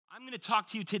I'm going to talk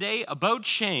to you today about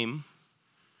shame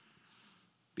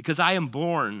because I am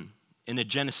born in a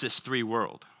Genesis 3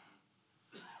 world.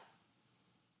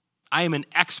 I am an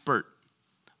expert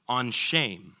on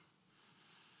shame.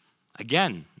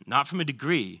 Again, not from a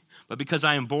degree, but because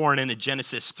I am born in a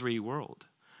Genesis 3 world.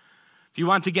 If you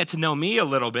want to get to know me a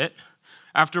little bit,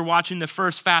 after watching the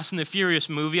first Fast and the Furious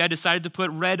movie, I decided to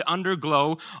put red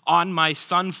underglow on my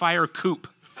Sunfire coupe.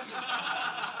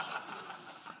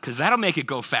 Because that'll make it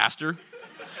go faster.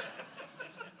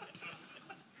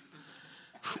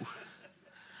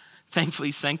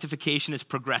 Thankfully, sanctification is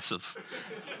progressive.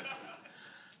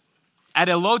 At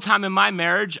a low time in my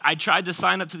marriage, I tried to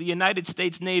sign up to the United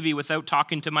States Navy without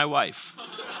talking to my wife,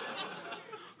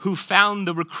 who found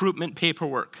the recruitment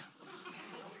paperwork.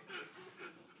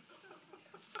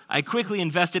 I quickly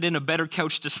invested in a better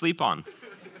couch to sleep on.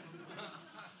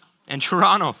 And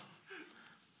Toronto,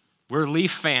 we're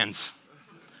Leaf fans.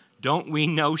 Don't we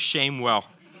know shame well?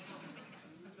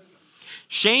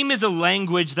 Shame is a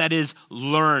language that is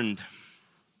learned.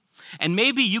 And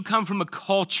maybe you come from a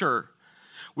culture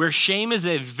where shame is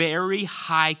a very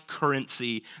high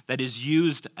currency that is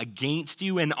used against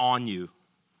you and on you.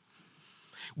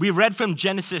 We read from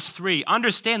Genesis 3.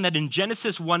 Understand that in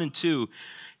Genesis 1 and 2,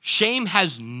 shame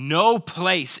has no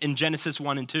place in Genesis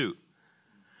 1 and 2.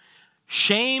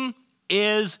 Shame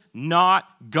is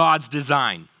not God's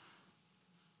design.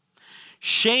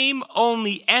 Shame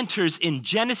only enters in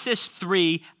Genesis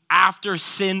 3 after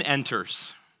sin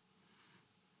enters.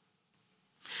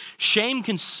 Shame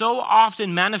can so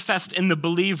often manifest in the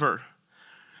believer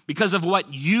because of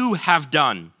what you have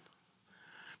done,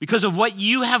 because of what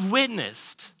you have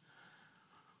witnessed,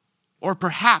 or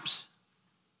perhaps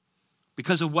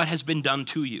because of what has been done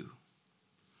to you.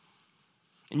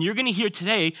 And you're going to hear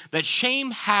today that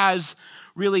shame has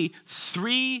really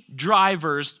three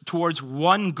drivers towards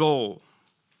one goal.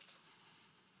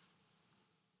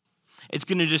 It's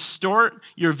going to distort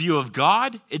your view of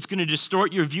God. It's going to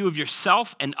distort your view of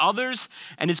yourself and others.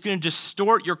 And it's going to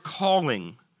distort your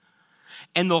calling.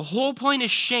 And the whole point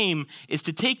of shame is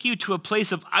to take you to a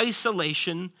place of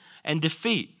isolation and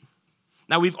defeat.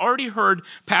 Now, we've already heard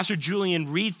Pastor Julian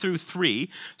read through 3.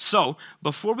 So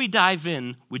before we dive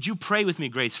in, would you pray with me,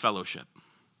 Grace Fellowship?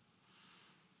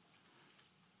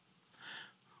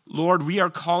 Lord, we are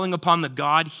calling upon the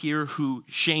God here who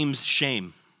shames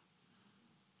shame.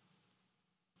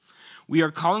 We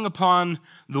are calling upon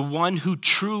the one who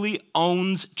truly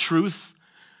owns truth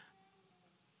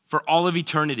for all of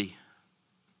eternity.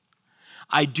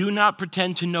 I do not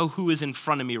pretend to know who is in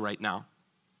front of me right now.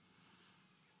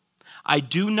 I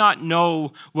do not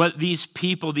know what these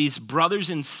people, these brothers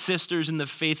and sisters in the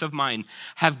faith of mine,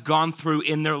 have gone through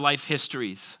in their life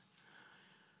histories.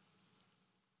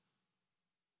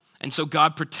 And so,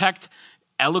 God, protect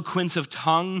eloquence of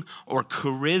tongue or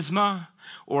charisma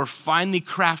or finely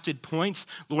crafted points.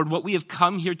 Lord, what we have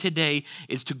come here today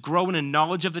is to grow in a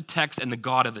knowledge of the text and the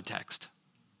God of the text.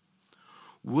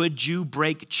 Would you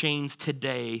break chains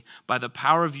today by the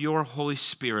power of your Holy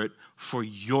Spirit for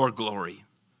your glory?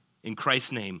 In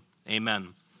Christ's name, amen.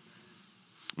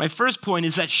 My first point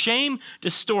is that shame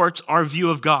distorts our view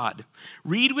of God.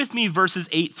 Read with me verses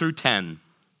 8 through 10.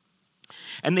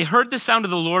 And they heard the sound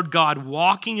of the Lord God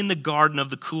walking in the garden of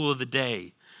the cool of the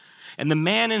day. And the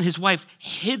man and his wife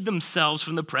hid themselves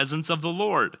from the presence of the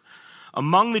Lord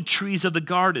among the trees of the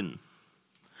garden.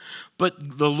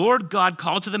 But the Lord God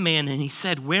called to the man and he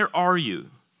said, "Where are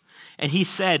you?" And he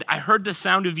said, "I heard the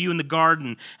sound of you in the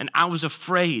garden and I was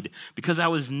afraid because I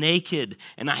was naked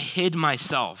and I hid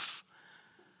myself."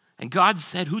 And God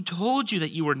said, "Who told you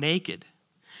that you were naked?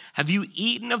 Have you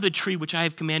eaten of the tree which I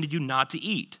have commanded you not to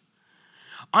eat?"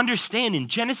 Understand, in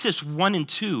Genesis 1 and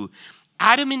 2,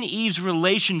 Adam and Eve's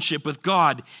relationship with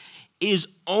God is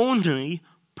only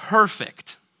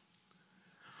perfect.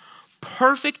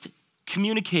 Perfect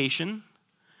communication,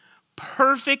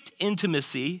 perfect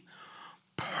intimacy,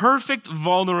 perfect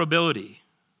vulnerability.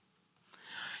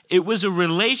 It was a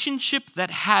relationship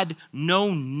that had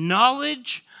no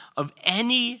knowledge of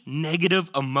any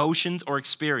negative emotions or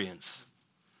experience.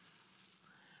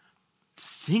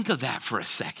 Think of that for a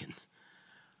second.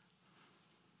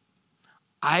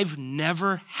 I've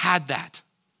never had that.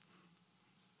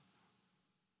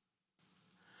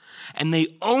 And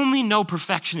they only know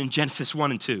perfection in Genesis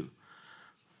 1 and 2.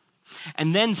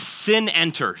 And then sin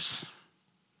enters.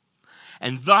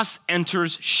 And thus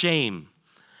enters shame.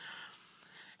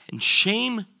 And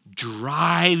shame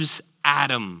drives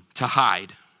Adam to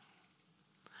hide.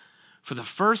 For the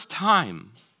first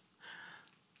time,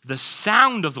 the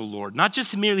sound of the Lord, not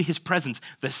just merely his presence,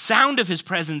 the sound of his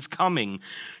presence coming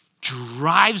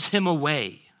drives him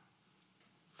away.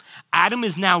 Adam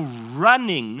is now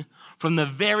running from the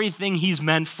very thing he's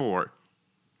meant for.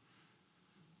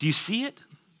 Do you see it?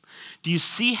 Do you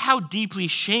see how deeply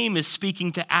shame is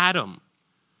speaking to Adam?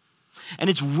 And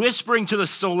it's whispering to the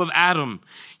soul of Adam,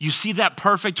 you see that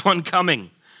perfect one coming.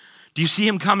 Do you see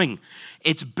him coming?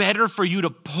 It's better for you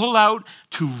to pull out,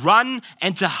 to run,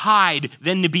 and to hide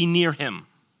than to be near him.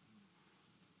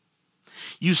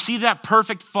 You see that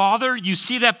perfect father? You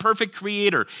see that perfect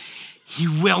creator? He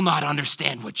will not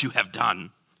understand what you have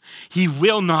done. He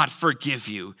will not forgive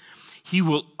you. He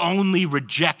will only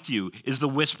reject you, is the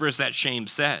whispers that shame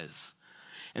says.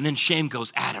 And then shame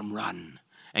goes, Adam, run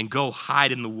and go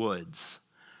hide in the woods.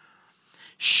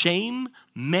 Shame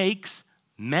makes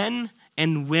men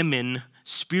and women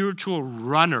spiritual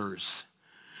runners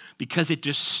because it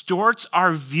distorts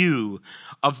our view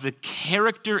of the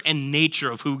character and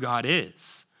nature of who God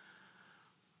is.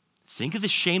 Think of the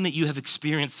shame that you have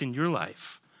experienced in your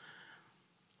life.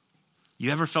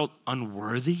 You ever felt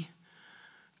unworthy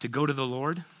to go to the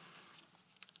Lord?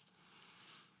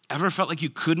 Ever felt like you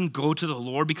couldn't go to the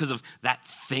Lord because of that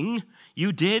thing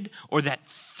you did or that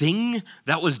thing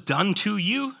that was done to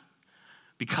you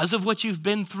because of what you've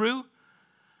been through?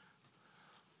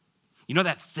 You know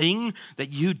that thing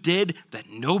that you did that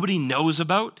nobody knows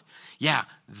about? Yeah,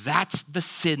 that's the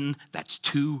sin that's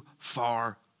too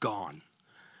far gone.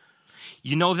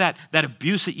 You know that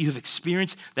abuse that you have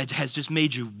experienced that has just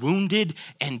made you wounded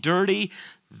and dirty?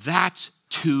 That's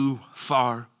too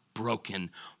far broken.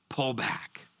 Pull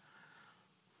back.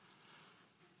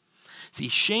 See,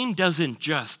 shame doesn't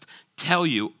just tell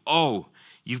you, oh,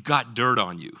 you've got dirt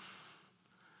on you.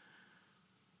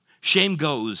 Shame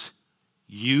goes,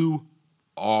 you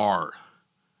are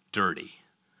dirty.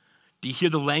 Do you hear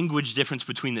the language difference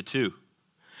between the two?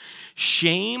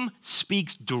 Shame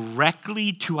speaks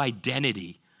directly to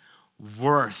identity,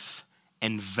 worth,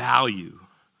 and value.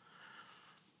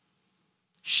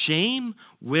 Shame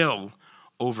will,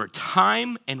 over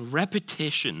time and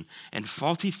repetition and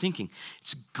faulty thinking,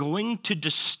 it's going to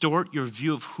distort your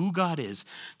view of who God is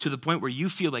to the point where you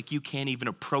feel like you can't even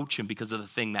approach him because of the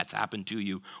thing that's happened to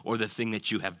you or the thing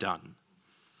that you have done.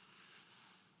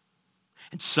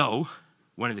 And so,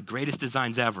 one of the greatest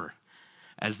designs ever,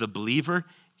 as the believer,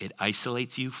 it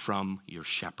isolates you from your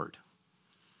shepherd.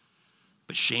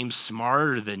 But shame's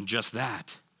smarter than just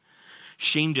that.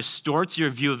 Shame distorts your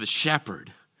view of the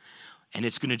shepherd, and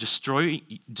it's going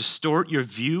to distort your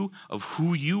view of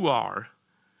who you are,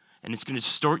 and it's going to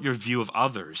distort your view of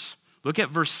others. Look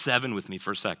at verse 7 with me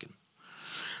for a second.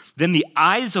 Then the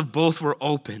eyes of both were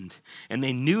opened, and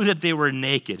they knew that they were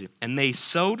naked, and they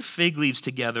sewed fig leaves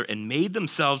together and made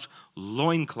themselves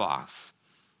loincloths.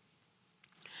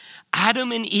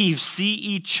 Adam and Eve see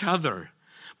each other,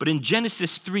 but in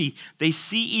Genesis 3, they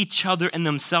see each other and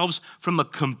themselves from a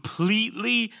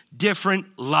completely different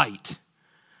light.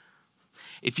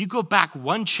 If you go back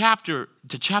one chapter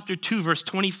to chapter 2, verse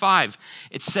 25,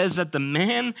 it says that the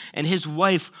man and his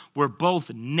wife were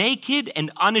both naked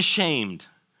and unashamed.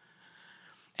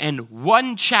 And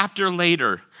one chapter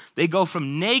later, they go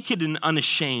from naked and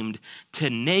unashamed to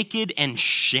naked and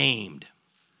shamed.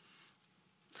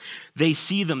 They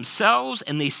see themselves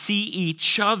and they see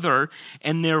each other,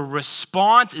 and their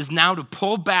response is now to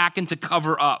pull back and to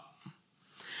cover up.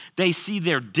 They see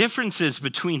their differences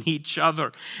between each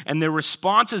other, and their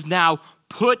response is now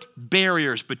put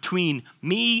barriers between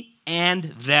me and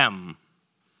them.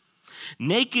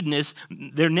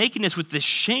 Their nakedness with this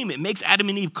shame, it makes Adam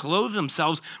and Eve clothe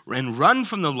themselves and run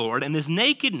from the Lord, and this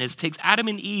nakedness takes Adam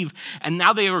and Eve, and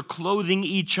now they are clothing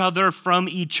each other from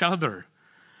each other.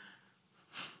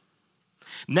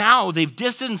 Now they've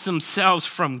distanced themselves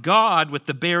from God with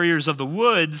the barriers of the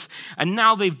woods, and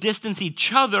now they've distanced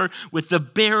each other with the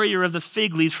barrier of the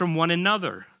fig leaves from one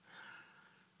another.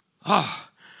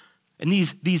 And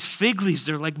these fig leaves,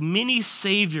 they're like mini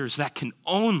saviors that can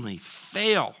only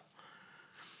fail.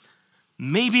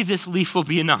 Maybe this leaf will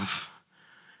be enough.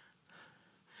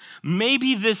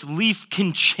 Maybe this leaf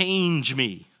can change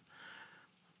me.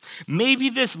 Maybe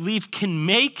this leaf can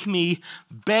make me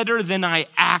better than I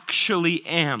actually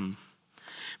am.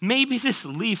 Maybe this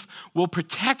leaf will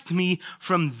protect me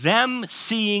from them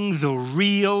seeing the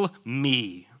real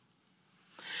me.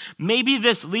 Maybe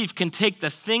this leaf can take the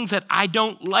things that I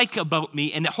don't like about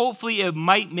me, and hopefully it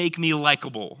might make me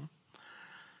likable.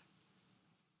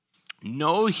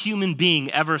 No human being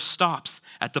ever stops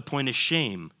at the point of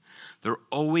shame. They're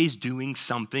always doing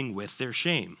something with their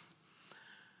shame.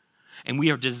 And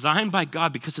we are designed by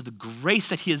God because of the grace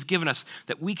that he has given us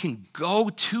that we can go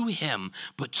to him.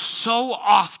 But so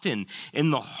often in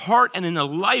the heart and in the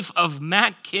life of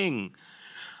Matt King,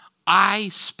 I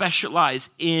specialize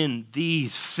in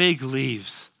these fig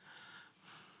leaves.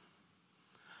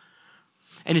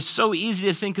 And it's so easy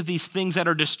to think of these things that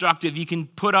are destructive. You can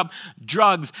put up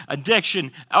drugs,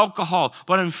 addiction, alcohol.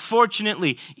 But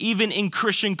unfortunately, even in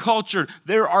Christian culture,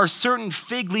 there are certain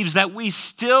fig leaves that we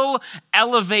still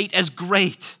elevate as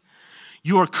great.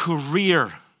 Your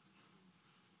career.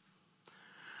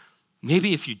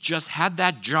 Maybe if you just had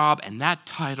that job and that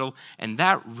title and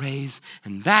that raise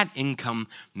and that income,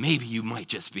 maybe you might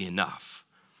just be enough.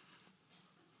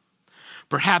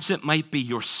 Perhaps it might be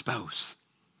your spouse.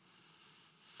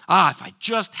 If I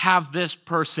just have this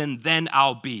person, then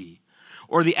I'll be.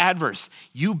 Or the adverse,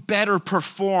 you better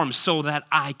perform so that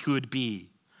I could be.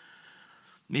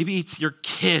 Maybe it's your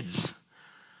kids.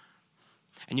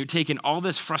 And you're taking all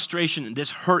this frustration and this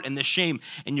hurt and this shame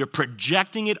and you're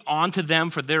projecting it onto them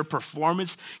for their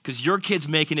performance because your kid's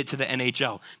making it to the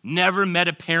NHL. Never met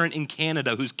a parent in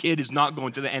Canada whose kid is not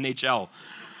going to the NHL.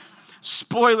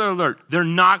 Spoiler alert, they're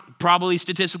not probably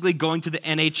statistically going to the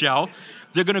NHL.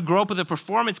 They're going to grow up with a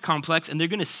performance complex and they're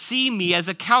going to see me as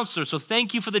a counselor. So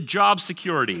thank you for the job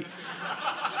security.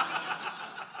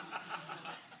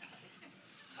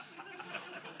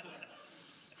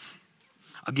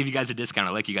 I'll give you guys a discount.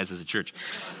 I like you guys as a church.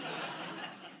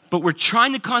 But we're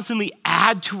trying to constantly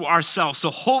add to ourselves.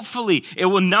 So hopefully it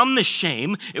will numb the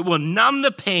shame, it will numb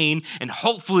the pain, and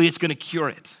hopefully it's going to cure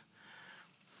it.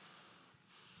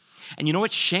 And you know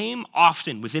what? Shame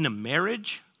often within a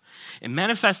marriage, it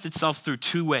manifests itself through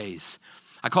two ways.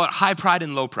 I call it high pride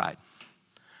and low pride.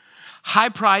 High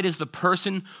pride is the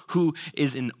person who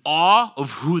is in awe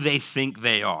of who they think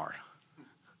they are.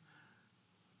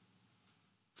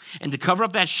 And to cover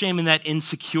up that shame and that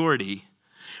insecurity,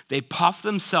 they puff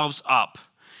themselves up.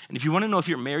 And if you want to know if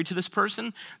you're married to this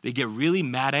person, they get really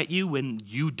mad at you when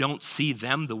you don't see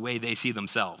them the way they see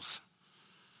themselves.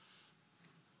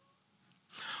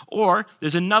 Or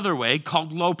there's another way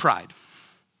called low pride.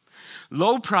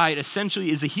 Low pride essentially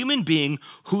is a human being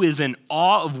who is in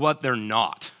awe of what they're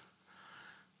not.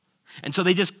 And so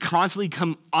they just constantly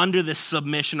come under this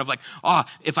submission of like,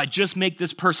 if I just make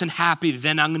this person happy,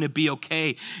 then I'm going to be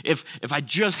okay. If I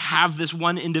just have this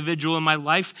one individual in my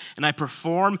life and I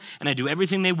perform and I do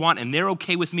everything they want and they're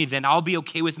okay with me, then I'll be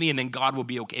okay with me and then God will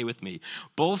be okay with me.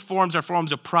 Both forms are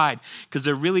forms of pride because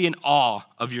they're really in awe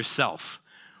of yourself.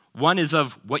 One is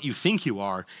of what you think you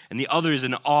are and the other is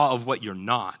in awe of what you're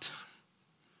not.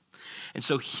 And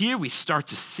so here we start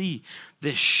to see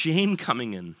this shame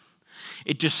coming in.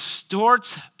 It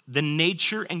distorts the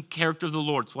nature and character of the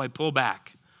Lord, so I pull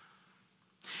back.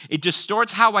 It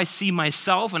distorts how I see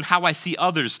myself and how I see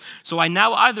others. So I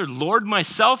now either lord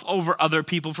myself over other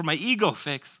people for my ego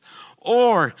fix,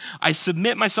 or I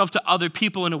submit myself to other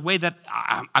people in a way that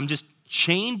I'm just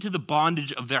chained to the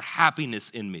bondage of their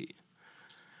happiness in me.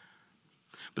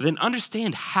 But then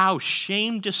understand how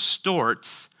shame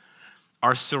distorts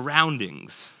our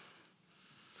surroundings.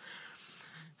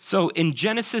 So in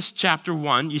Genesis chapter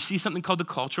 1, you see something called the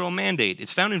cultural mandate.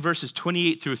 It's found in verses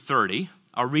 28 through 30.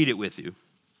 I'll read it with you.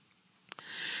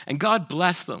 And God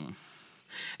blessed them.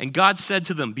 And God said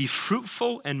to them, "Be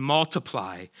fruitful and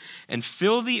multiply, and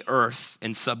fill the earth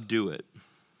and subdue it.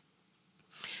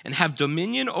 And have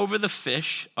dominion over the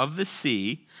fish of the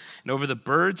sea, and over the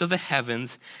birds of the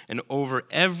heavens, and over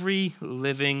every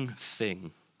living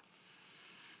thing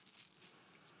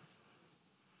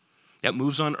that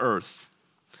moves on earth."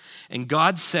 And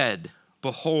God said,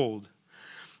 "Behold,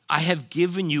 I have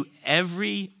given you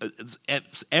every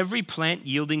plant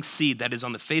yielding seed that is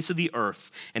on the face of the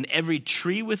earth, and every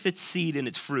tree with its seed and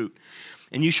its fruit.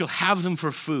 And you shall have them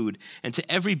for food, and to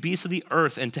every beast of the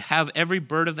earth, and to have every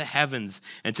bird of the heavens,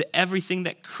 and to everything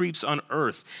that creeps on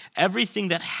earth, everything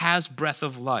that has breath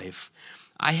of life.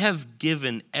 I have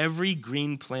given every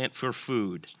green plant for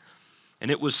food." And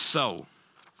it was so.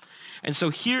 And so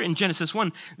here in Genesis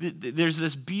 1, there's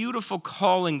this beautiful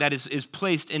calling that is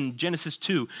placed in Genesis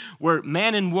 2, where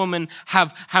man and woman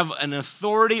have an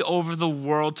authority over the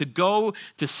world to go,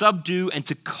 to subdue, and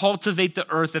to cultivate the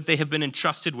earth that they have been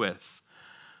entrusted with.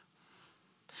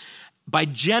 By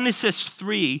Genesis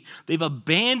 3, they've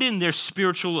abandoned their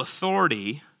spiritual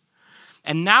authority,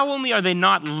 and now only are they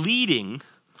not leading,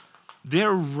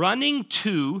 they're running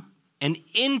to and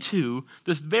into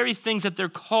the very things that they're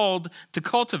called to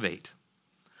cultivate.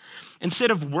 Instead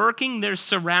of working their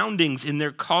surroundings in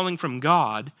their calling from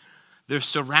God, their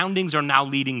surroundings are now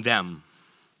leading them.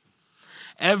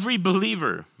 Every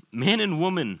believer, man and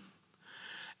woman,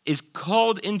 is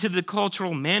called into the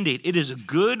cultural mandate. It is a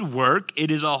good work. It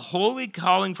is a holy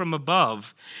calling from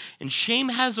above. And shame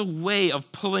has a way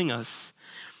of pulling us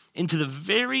into the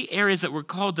very areas that we're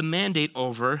called to mandate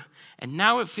over, and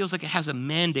now it feels like it has a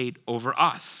mandate over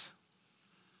us.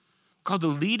 We're called to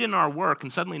lead in our work,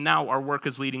 and suddenly now our work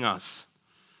is leading us.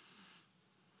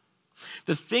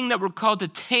 The thing that we're called to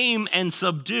tame and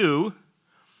subdue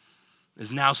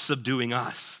is now subduing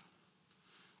us.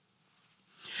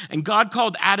 And God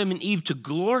called Adam and Eve to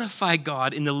glorify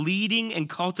God in the leading and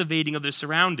cultivating of their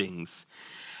surroundings.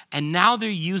 And now they're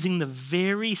using the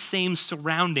very same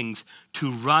surroundings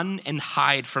to run and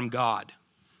hide from God.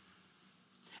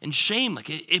 And shame,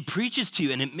 it preaches to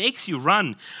you and it makes you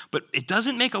run, but it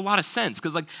doesn't make a lot of sense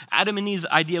because Adam and Eve's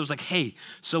idea was hey,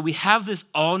 so we have this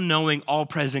all-knowing,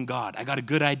 all-present God. I got a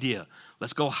good idea.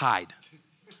 Let's go hide.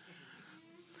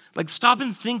 Stop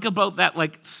and think about that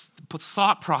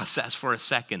thought process for a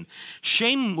second.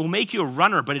 Shame will make you a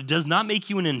runner, but it does not make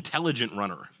you an intelligent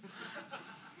runner.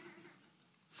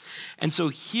 And so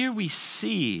here we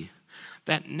see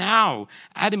that now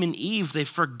Adam and Eve, they've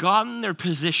forgotten their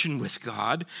position with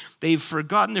God, they've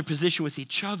forgotten their position with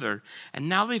each other, and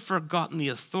now they've forgotten the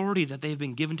authority that they've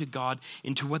been given to God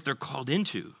into what they're called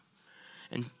into.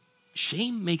 And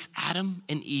shame makes Adam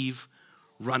and Eve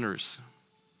runners.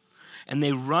 And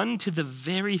they run to the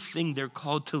very thing they're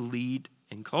called to lead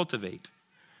and cultivate.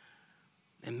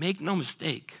 And make no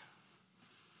mistake,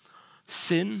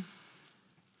 sin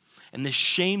and the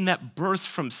shame that births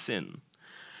from sin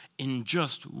in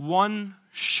just one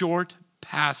short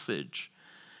passage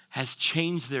has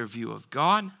changed their view of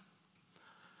God,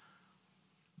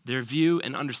 their view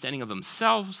and understanding of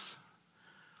themselves,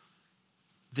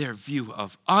 their view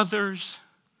of others,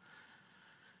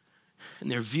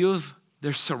 and their view of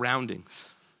their surroundings.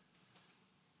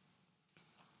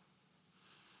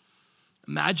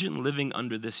 Imagine living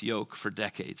under this yoke for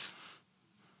decades.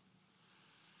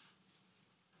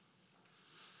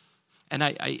 And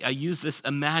I use this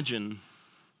imagine.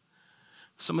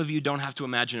 Some of you don't have to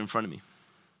imagine in front of me.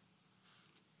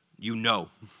 You know.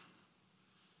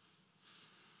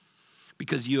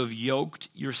 Because you have yoked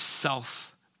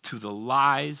yourself to the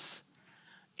lies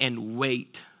and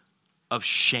weight of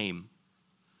shame.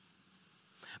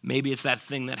 Maybe it's that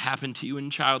thing that happened to you in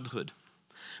childhood.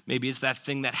 Maybe it's that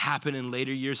thing that happened in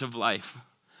later years of life.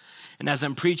 And as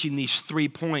I'm preaching these 3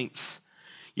 points,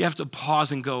 you have to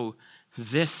pause and go,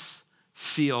 this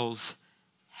feels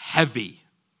heavy.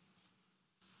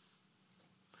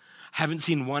 Haven't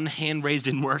seen one hand raised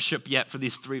in worship yet for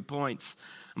these 3 points.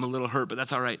 I'm a little hurt, but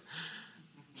that's all right.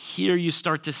 Here you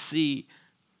start to see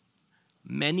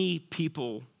many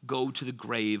people go to the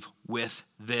grave with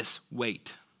this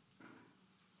weight.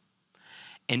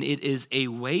 And it is a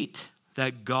weight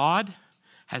that God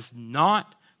has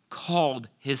not called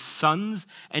his sons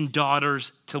and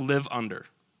daughters to live under.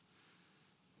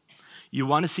 You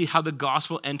want to see how the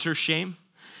gospel enters shame?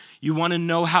 You want to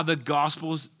know how the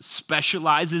gospel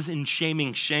specializes in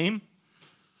shaming shame?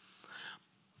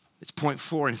 It's point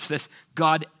 4, and it's this: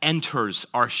 God enters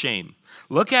our shame.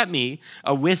 Look at me,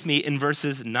 with me in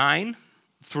verses 9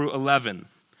 through 11.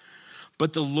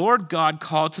 But the Lord God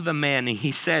called to the man, and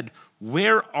he said,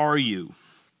 "Where are you?"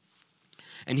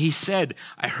 And he said,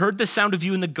 "I heard the sound of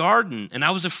you in the garden, and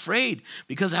I was afraid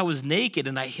because I was naked,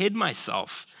 and I hid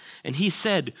myself." And he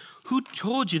said, "Who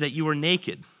told you that you were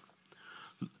naked?"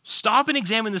 Stop and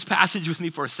examine this passage with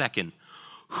me for a second.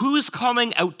 Who is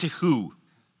calling out to who?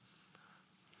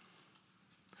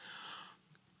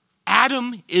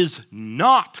 Adam is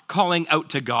not calling out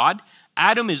to God.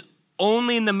 Adam is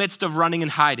only in the midst of running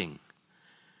and hiding.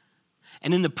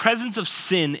 And in the presence of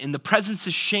sin, in the presence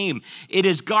of shame, it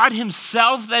is God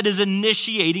himself that is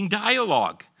initiating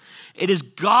dialogue. It is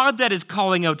God that is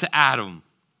calling out to Adam.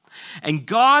 And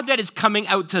God that is coming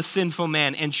out to sinful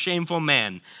man and shameful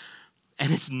man.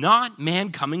 And it's not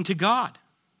man coming to God.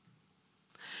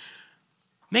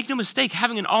 Make no mistake,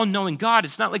 having an all-knowing God,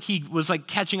 it's not like he was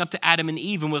catching up to Adam and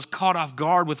Eve and was caught off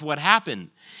guard with what happened.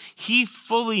 He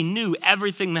fully knew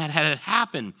everything that had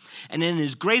happened. And in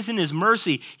his grace and his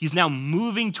mercy, he's now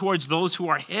moving towards those who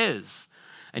are his.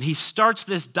 And he starts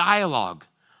this dialogue.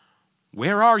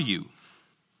 Where are you?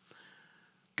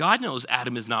 God knows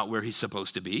Adam is not where he's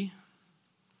supposed to be.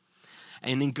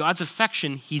 And in God's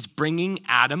affection, he's bringing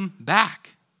Adam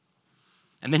back.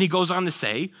 And then he goes on to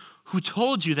say, "Who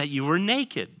told you that you were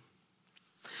naked?"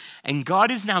 And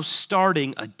God is now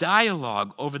starting a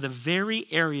dialogue over the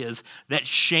very areas that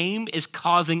shame is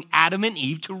causing Adam and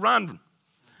Eve to run.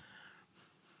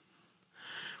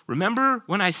 Remember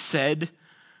when I said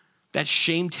that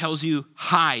shame tells you,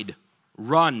 hide,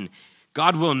 run.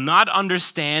 God will not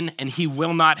understand and he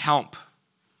will not help.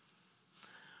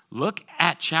 Look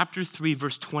at chapter 3,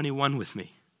 verse 21 with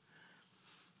me.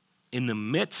 In the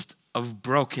midst of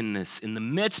brokenness, in the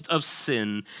midst of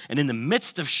sin, and in the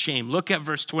midst of shame. Look at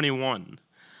verse 21.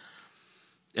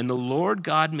 And the Lord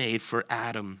God made for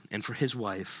Adam and for his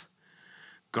wife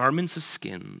garments of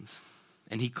skins,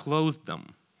 and he clothed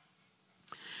them.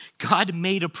 God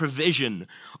made a provision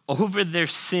over their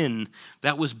sin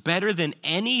that was better than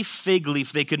any fig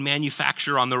leaf they could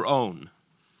manufacture on their own.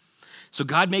 So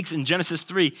God makes, in Genesis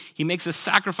 3, he makes a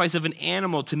sacrifice of an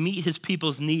animal to meet his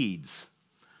people's needs.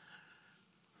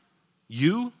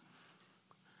 You,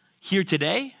 here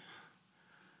today,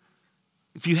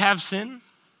 if you have sin,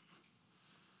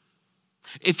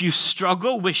 if you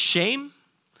struggle with shame,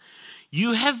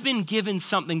 you have been given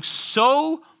something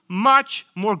so much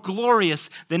more glorious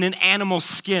than an animal's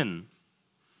skin.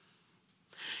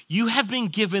 You have been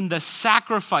given the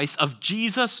sacrifice of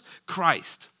Jesus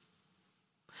Christ.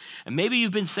 And maybe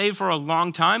you've been saved for a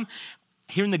long time.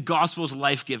 Hearing the gospel is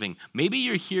life-giving. Maybe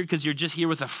you're here because you're just here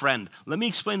with a friend. Let me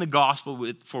explain the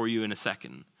gospel for you in a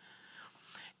second.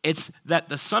 It's that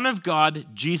the Son of God,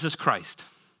 Jesus Christ,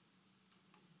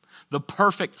 the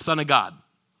perfect Son of God,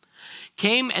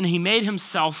 came and he made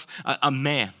himself a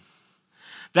man.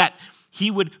 That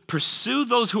he would pursue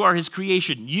those who are his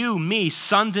creation, you, me,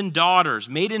 sons and daughters,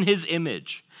 made in his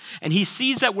image. And he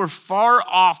sees that we're far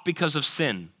off because of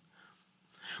sin.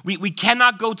 We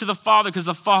cannot go to the Father because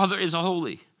the Father is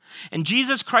holy. And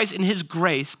Jesus Christ in his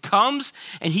grace comes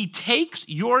and he takes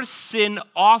your sin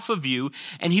off of you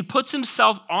and he puts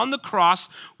himself on the cross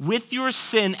with your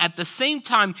sin. At the same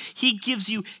time, he gives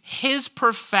you his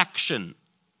perfection.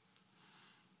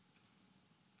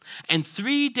 And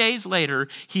 3 days later,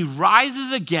 he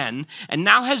rises again and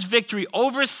now has victory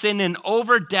over sin and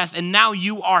over death, and now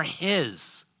you are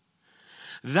his.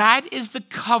 That is the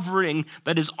covering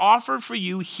that is offered for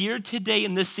you here today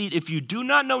in this seat if you do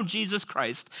not know Jesus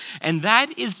Christ. And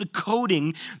that is the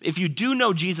coating, if you do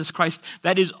know Jesus Christ,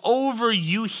 that is over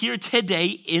you here today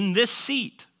in this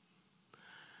seat.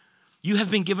 You have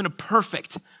been given a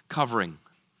perfect covering.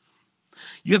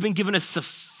 You have been given a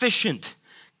sufficient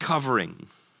covering.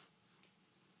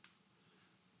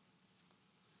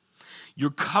 Your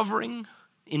covering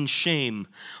in shame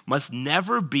must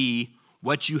never be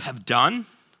what you have done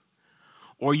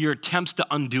or your attempts to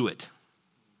undo it.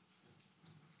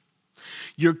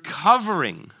 Your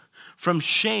covering from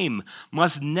shame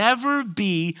must never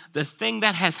be the thing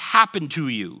that has happened to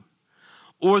you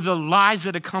or the lies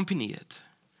that accompany it.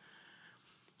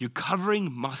 Your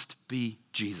covering must be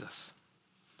Jesus.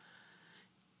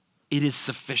 It is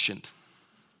sufficient.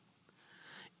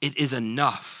 It is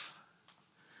enough.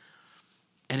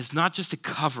 And it's not just a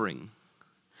covering.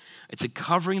 It's a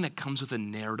covering that comes with a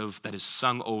narrative that is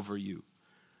sung over you.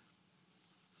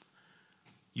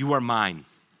 You are mine.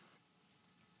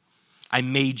 I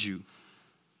made you.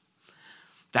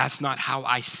 That's not how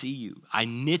I see you. I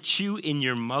knit you in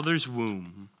your mother's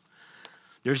womb.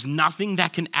 There's nothing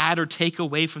that can add or take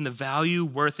away from the value,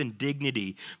 worth, and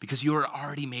dignity because you are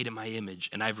already made in my image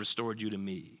and I've restored you to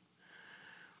me.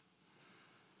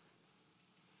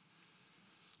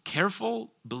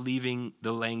 Careful believing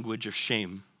the language of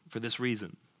shame for this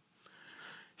reason.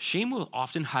 Shame will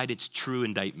often hide its true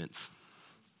indictments.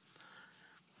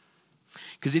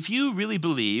 Because if you really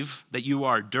believe that you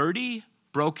are dirty,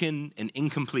 broken, and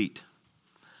incomplete,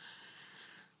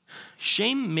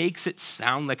 shame makes it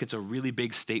sound like it's a really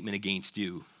big statement against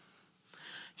you.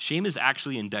 Shame is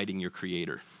actually indicting your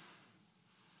Creator.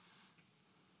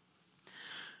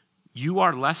 You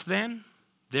are less than.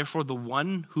 Therefore, the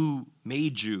one who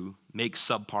made you makes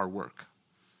subpar work.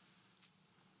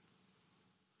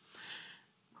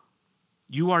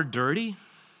 You are dirty.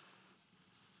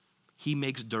 He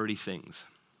makes dirty things.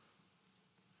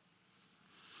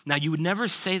 Now, you would never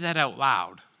say that out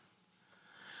loud,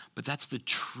 but that's the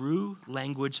true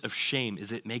language of shame,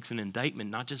 is it makes an indictment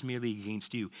not just merely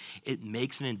against you, it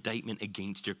makes an indictment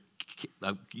against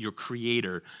your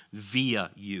Creator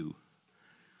via you.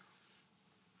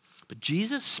 But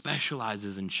Jesus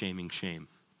specializes in shaming shame.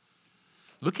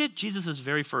 Look at Jesus'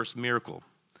 very first miracle.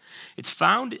 It's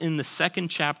found in the 2nd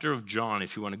chapter of John,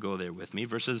 if you want to go there with me,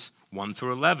 verses 1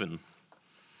 through 11.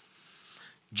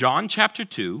 John chapter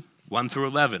 2, 1 through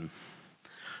 11.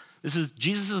 This is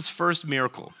Jesus' first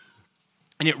miracle.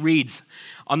 And it reads,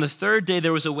 "On the 3rd day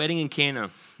there was a wedding in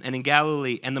Cana and in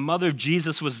Galilee, and the mother of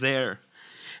Jesus was there.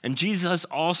 And Jesus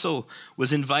also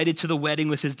was invited to the wedding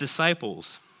with his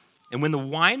disciples. And when the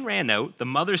wine ran out, the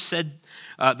mother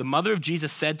of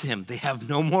Jesus said to him, 'They have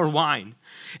no more wine.'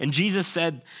 And Jesus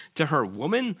said to her,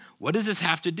 'Woman, what does this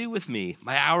have to do with me?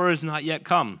 My hour is not yet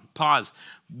come.'" Pause.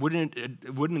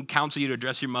 Wouldn't counsel you to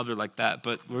address your mother like that,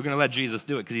 but we're going to let Jesus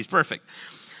do it because he's perfect.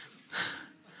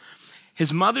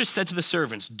 His mother said to the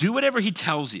servants, "Do whatever he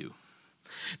tells you."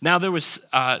 Now there was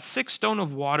 6 stone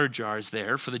of water jars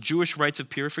there for the Jewish rites of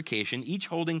purification, each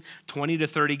holding 20 or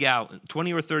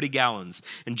 30 gallons.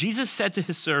 And Jesus said to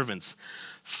his servants,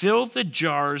 fill the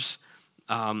jars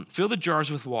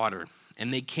with water.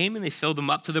 And they came and they filled them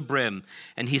up to the brim.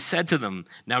 And he said to them,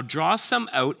 "Now draw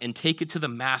some out and take it to the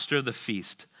master of the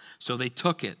feast." So they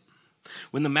took it.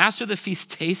 When the master of the feast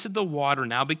tasted the water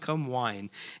now become wine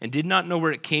and did not know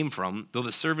where it came from, though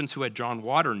the servants who had drawn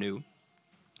water knew,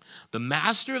 the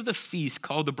master of the feast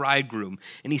called the bridegroom,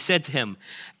 and he said to him,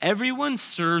 "Everyone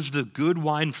serves the good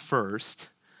wine first,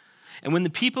 and when the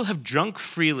people have drunk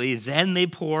freely, then they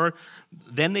pour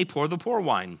the poor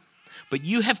wine. But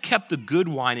you have kept the good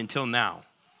wine until now."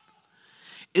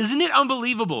 Isn't it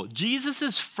unbelievable?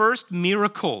 Jesus' first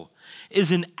miracle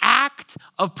is an act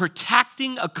of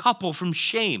protecting a couple from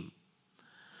shame.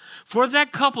 For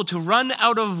that couple to run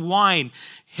out of wine,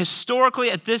 historically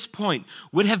at this point,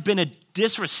 would have been a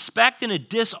disrespect and a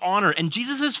dishonor. And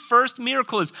Jesus' first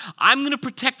miracle is, I'm going to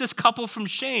protect this couple from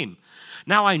shame.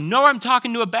 Now, I know I'm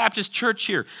talking to a Baptist church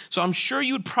here, so I'm sure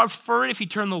you would prefer it if you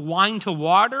turn the wine to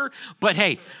water, but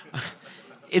hey,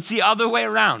 it's the other way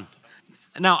around.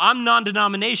 Now, I'm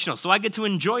non-denominational, so I get to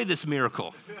enjoy this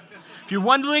miracle. If you're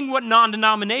wondering what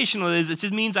non-denominational is, it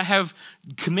just means I have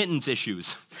committance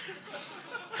issues.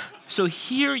 So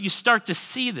here you start to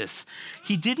see this.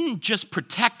 He didn't just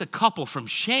protect the couple from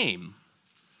shame.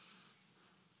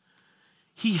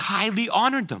 He highly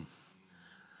honored them.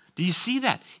 Do you see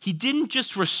that? He didn't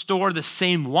just restore the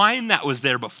same wine that was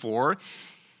there before.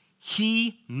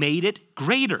 He made it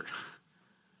greater.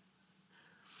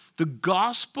 The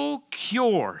gospel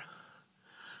cure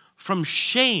from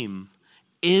shame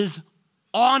is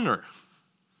honor.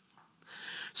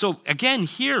 So again,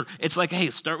 here, it's like, hey,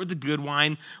 start with the good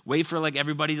wine, wait for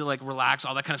everybody to relax,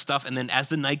 all that kind of stuff, and then as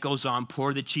the night goes on,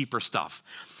 pour the cheaper stuff.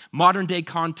 Modern day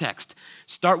context,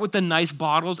 start with the nice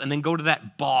bottles and then go to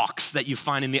that box that you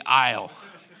find in the aisle.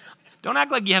 Don't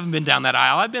act like you haven't been down that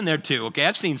aisle. I've been there too, okay?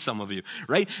 I've seen some of you,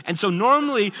 right? And so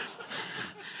normally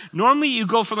you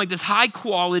go from this high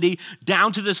quality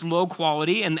down to this low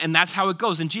quality, and that's how it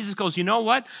goes. And Jesus goes, you know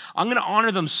what? I'm going to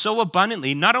honor them so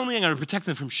abundantly. Not only am I going to protect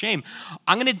them from shame,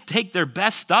 I'm going to take their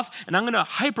best stuff, and I'm going to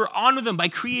hyper honor them by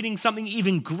creating something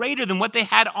even greater than what they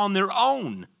had on their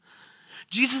own.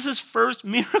 Jesus' first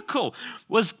miracle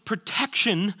was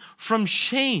protection from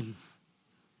shame.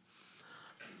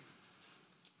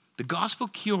 The gospel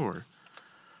cure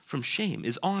from shame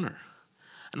is honor.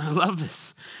 And I love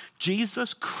this.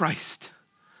 Jesus Christ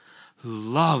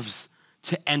loves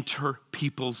to enter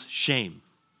people's shame.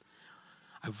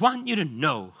 I want you to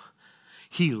know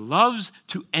he loves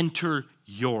to enter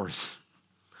yours.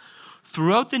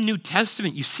 Throughout the New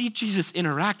Testament, you see Jesus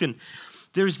interact, and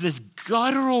there's this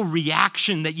guttural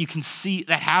reaction that you can see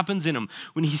that happens in him.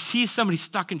 When he sees somebody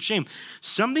stuck in shame,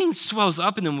 something swells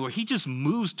up in him where he just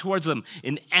moves towards them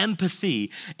in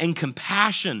empathy and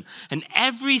compassion. And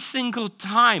every single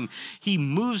time he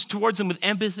moves towards them with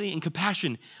empathy and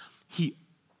compassion, he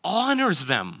honors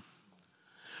them.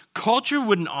 Culture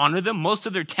wouldn't honor them. Most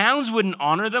of their towns wouldn't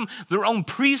honor them. Their own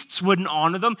priests wouldn't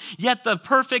honor them. Yet the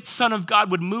perfect Son of God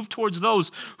would move towards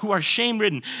those who are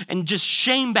shame-ridden and just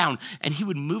shame-bound. And he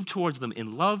would move towards them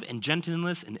in love and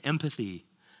gentleness and empathy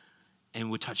and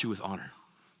would touch you with honor.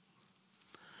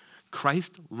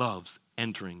 Christ loves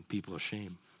entering people of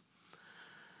shame.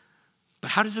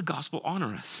 But how does the gospel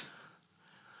honor us?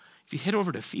 If you head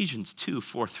over to Ephesians 2,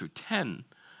 4 through 10,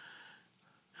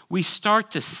 we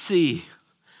start to see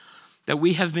that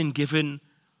we have been given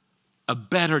a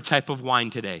better type of wine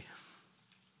today.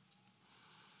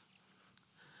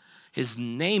 His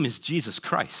name is Jesus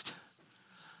Christ.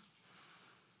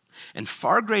 And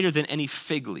far greater than any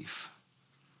fig leaf,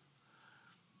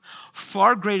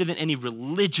 far greater than any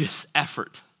religious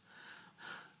effort,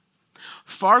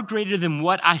 far greater than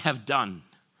what I have done,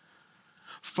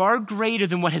 far greater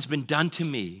than what has been done to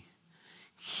me,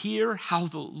 hear how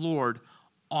the Lord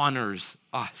honors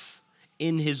us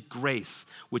in his grace,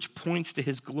 which points to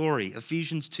his glory.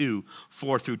 Ephesians 2,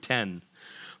 4 through 10.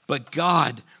 But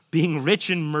God, being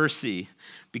rich in mercy,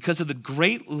 because of the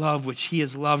great love which he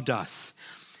has loved us,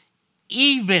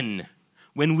 even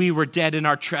when we were dead in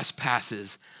our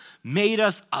trespasses, made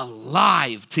us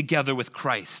alive together with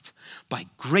Christ. By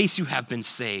grace you have been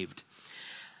saved.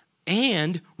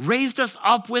 and raised us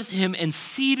up with him and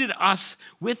seated us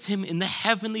with him in the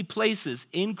heavenly places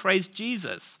in Christ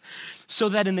Jesus, so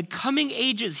that in the coming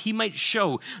ages he might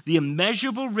show the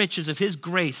immeasurable riches of his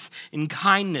grace and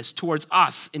kindness towards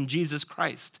us in Jesus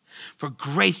Christ. For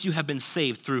grace you have been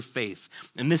saved through faith,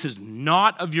 and this is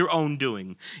not of your own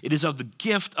doing. It is of the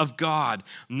gift of God,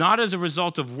 not as a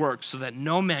result of works, so that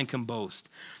no man can boast.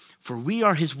 For we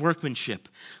are his workmanship,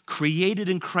 created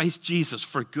in Christ Jesus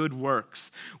for good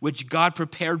works, which God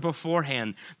prepared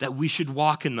beforehand that we should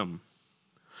walk in them.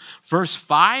 Verse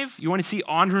 5, you want to see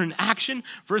honor in action?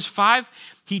 Verse 5,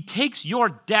 he takes your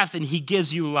death and he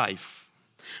gives you life.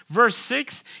 Verse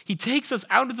 6, he takes us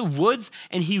out of the woods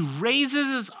and he raises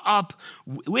us up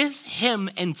with him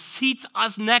and seats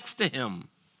us next to him.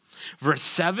 Verse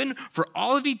 7, for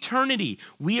all of eternity,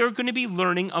 we are going to be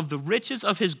learning of the riches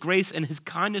of his grace and his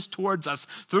kindness towards us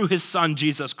through his Son,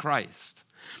 Jesus Christ.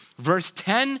 Verse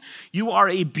 10, you are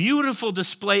a beautiful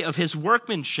display of his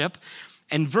workmanship.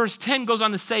 And verse 10 goes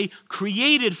on to say,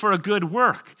 created for a good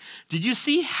work. Did you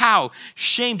see how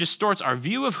shame distorts our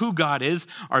view of who God is,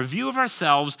 our view of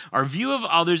ourselves, our view of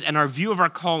others, and our view of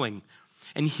our calling?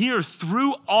 And here,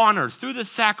 through honor, through the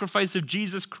sacrifice of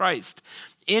Jesus Christ,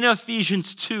 in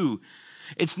Ephesians 2,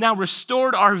 it's now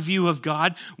restored our view of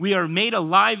God. We are made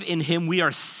alive in him. We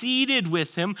are seated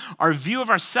with him. Our view of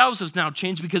ourselves has now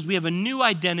changed because we have a new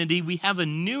identity. We have a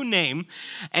new name.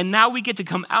 And now we get to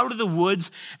come out of the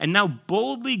woods and now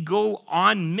boldly go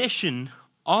on mission,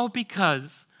 all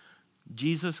because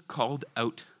Jesus called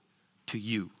out to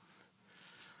you.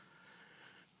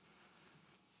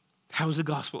 How has the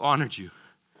gospel honored you?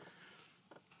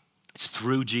 It's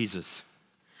through Jesus.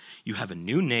 You have a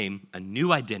new name, a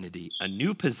new identity, a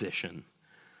new position.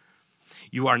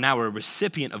 You are now a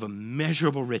recipient of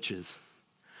immeasurable riches.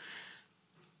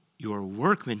 Your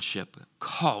workmanship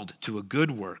called to a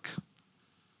good work.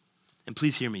 And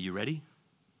please hear me, you ready?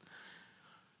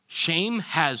 Shame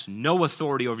has no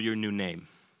authority over your new name.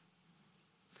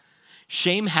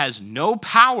 Shame has no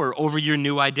power over your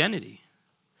new identity.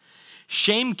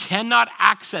 Shame cannot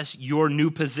access your new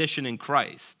position in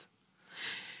Christ.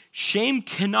 Shame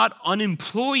cannot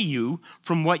unemploy you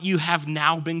from what you have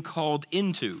now been called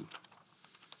into.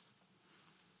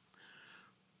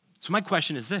 So my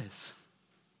question is this: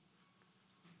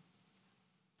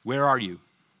 where are you?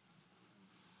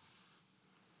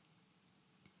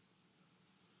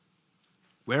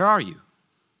 Where are you?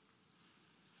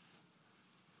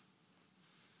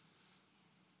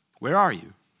 Where are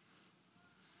you?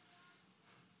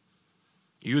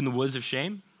 Are you in the woods of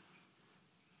shame?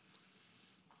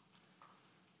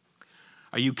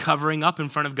 Are you covering up in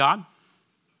front of God?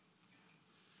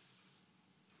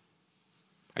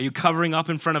 Are you covering up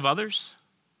in front of others?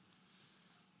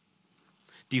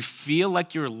 Do you feel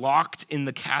like you're locked in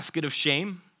the casket of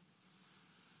shame?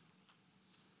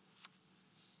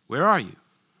 Where are you?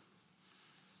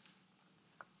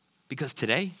 Because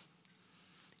today,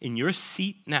 in your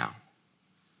seat now,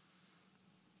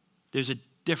 there's a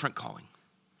different calling.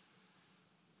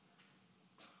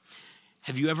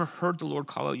 Have you ever heard the Lord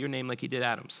call out your name like he did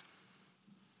Adam's?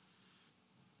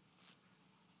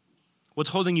 What's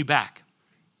holding you back?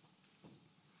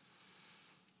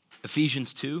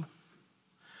 Ephesians 2,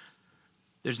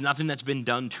 there's nothing that's been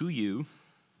done to you,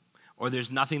 or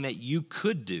there's nothing that you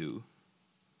could do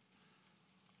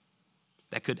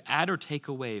that could add or take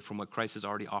away from what Christ has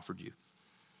already offered you.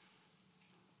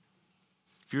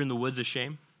 If you're in the woods of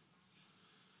shame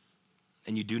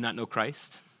and you do not know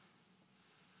Christ,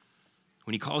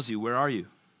 when he calls you, where are you?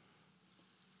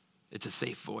 It's a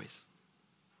safe voice.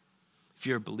 If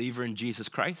you're a believer in Jesus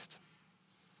Christ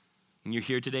and you're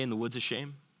here today in the woods of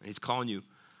shame and he's calling you,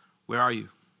 where are you?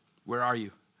 Where are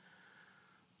you?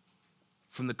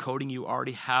 From the coating you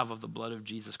already have of the blood of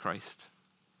Jesus Christ,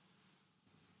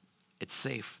 it's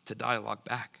safe to dialogue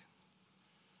back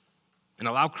and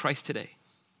allow Christ today,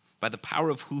 by the power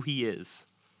of who he is,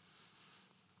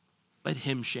 let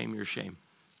him shame your shame.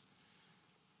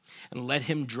 And let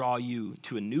him draw you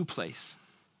to a new place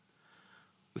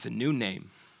with a new name,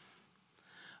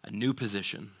 a new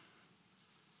position,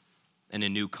 and a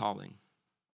new calling.